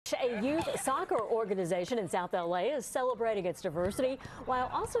A youth soccer organization in South LA is celebrating its diversity while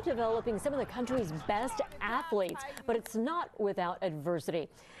also developing some of the country's best athletes. But it's not without adversity.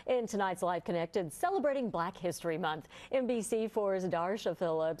 In tonight's Live Connected, celebrating Black History Month, NBC4's Darsha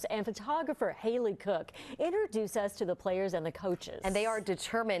Phillips and photographer Haley Cook introduce us to the players and the coaches. And they are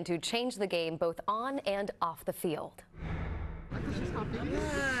determined to change the game both on and off the field.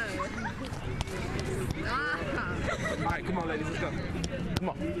 All right, come on, ladies, let's go. Come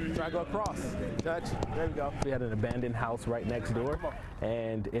on, try to go across. Touch. There we go. We had an abandoned house right next door,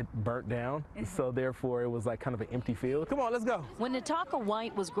 and it burnt down. So therefore, it was like kind of an empty field. Come on, let's go. When Nataka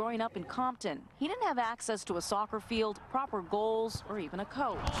White was growing up in Compton, he didn't have access to a soccer field, proper goals, or even a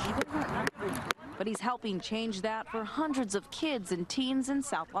coach. But he's helping change that for hundreds of kids and teens in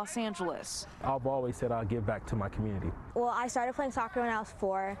South Los Angeles. I've always said I'll give back to my community. Well, I started playing soccer when I was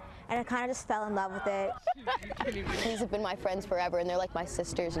 4, and I kind of just fell in love with it. These have been my friends forever, and they're like my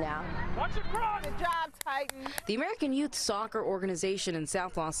sisters now. Watch it cross. Good job, Titan. The American Youth Soccer Organization in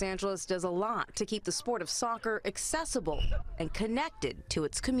South Los Angeles does a lot to keep the sport of soccer accessible and connected to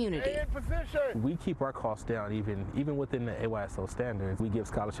its community. We keep our costs down even within the AYSO standards. We give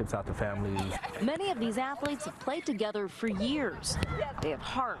scholarships out to families. Many of these athletes have played together for years. They have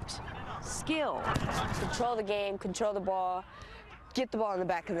heart, skill, Control the game, control the ball, get the ball in the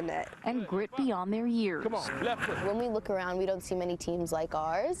back of the net. and grit beyond their years. Come on, left foot. When we look around, we don't see many teams like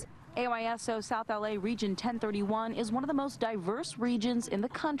ours. AYSO South LA Region 1031 is one of the most diverse regions in the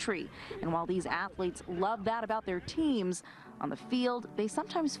country. And while these athletes love that about their teams, on the field, they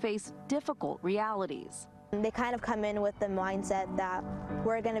sometimes face difficult realities. They kind of come in with the mindset that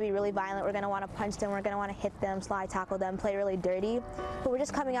we're going to be really violent, we're going to want to punch them, we're going to want to hit them, slide tackle them, play really dirty. But we're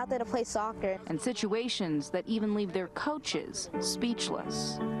just coming out there to play soccer. And situations that even leave their coaches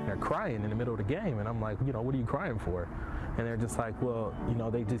speechless. They're crying in the middle of the game, and I'm like, you know, what are you crying for? And they're just like, well, you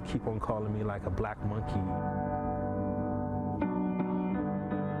know, they just keep on calling me like a black monkey.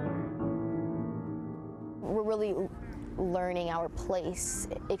 We're really learning our place,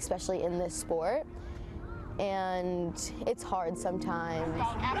 especially in this sport. And it's hard sometimes.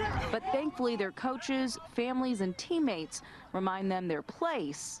 But thankfully, their coaches, families, and teammates remind them their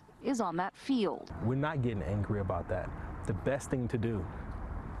place is on that field. We're not getting angry about that. The best thing to do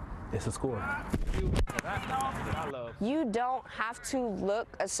is to score. You don't have to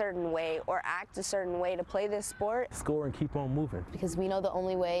look a certain way or act a certain way to play this sport. Score and keep on moving. Because we know the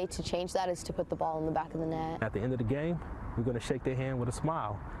only way to change that is to put the ball in the back of the net. At the end of the game, we're going to shake their hand with a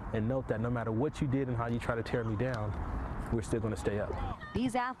smile and note that no matter what you did and how you try to tear me down, we're still going to stay up.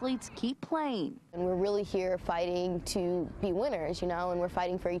 These athletes keep playing. And we're really here fighting to be winners, you know, and we're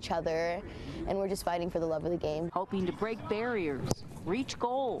fighting for each other, and we're just fighting for the love of the game. Hoping to break barriers, reach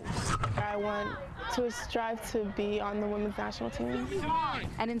goals. I want to strive to be on the women's national team.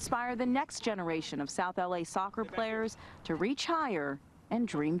 And inspire the next generation of South LA soccer players to reach higher and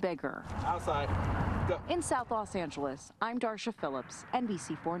dream bigger. Outside. Go. In South Los Angeles, I'm Darsha Phillips,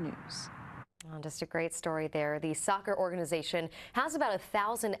 NBC4 News. Oh, just a great story there. The soccer organization has about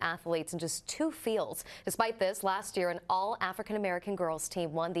 1,000 athletes in just 2 fields. Despite this, last year an all African-American girls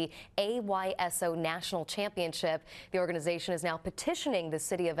team won the AYSO National Championship. The organization is now petitioning the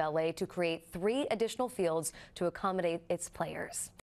city of LA to create 3 additional fields to accommodate its players.